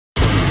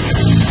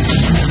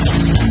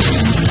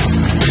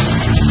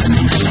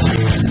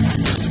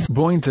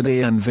Boeing today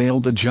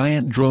unveiled a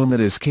giant drone that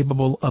is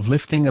capable of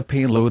lifting a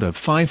payload of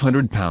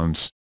 500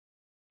 pounds.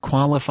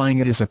 Qualifying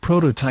it as a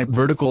prototype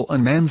vertical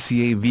unmanned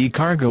CAV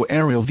cargo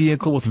aerial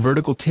vehicle with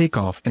vertical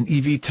takeoff and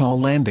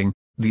eVTOL landing,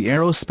 the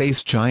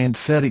aerospace giant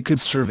said it could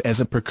serve as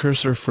a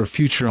precursor for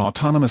future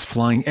autonomous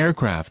flying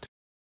aircraft.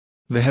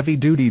 The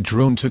heavy-duty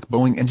drone took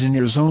Boeing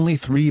engineers only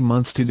 3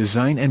 months to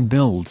design and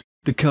build,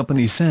 the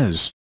company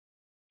says.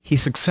 He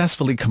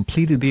successfully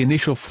completed the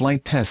initial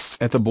flight tests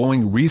at the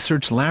Boeing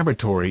Research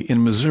Laboratory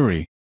in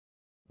Missouri.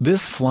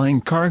 This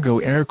flying cargo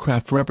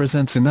aircraft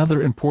represents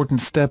another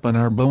important step on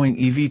our Boeing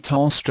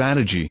eVTOL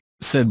strategy,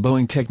 said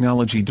Boeing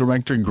Technology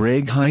Director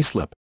Greg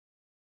Hyslop.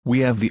 We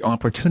have the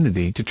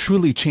opportunity to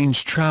truly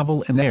change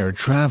travel and air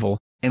travel,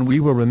 and we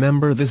will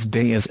remember this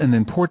day as an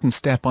important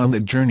step on the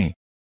journey.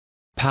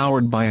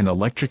 Powered by an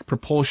electric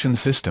propulsion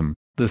system,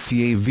 the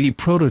CAV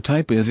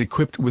prototype is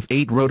equipped with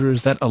 8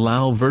 rotors that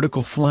allow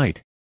vertical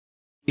flight.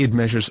 It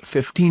measures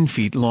 15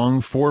 feet long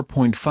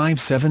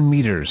 4.57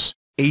 meters,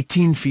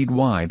 18 feet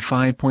wide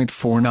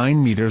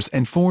 5.49 meters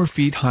and 4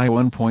 feet high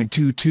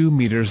 1.22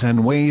 meters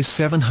and weighs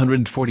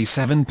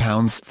 747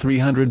 pounds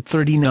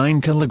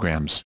 339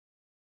 kilograms.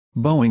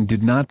 Boeing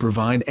did not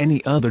provide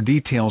any other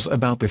details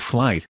about the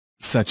flight,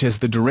 such as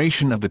the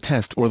duration of the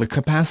test or the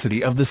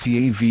capacity of the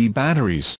CAV batteries.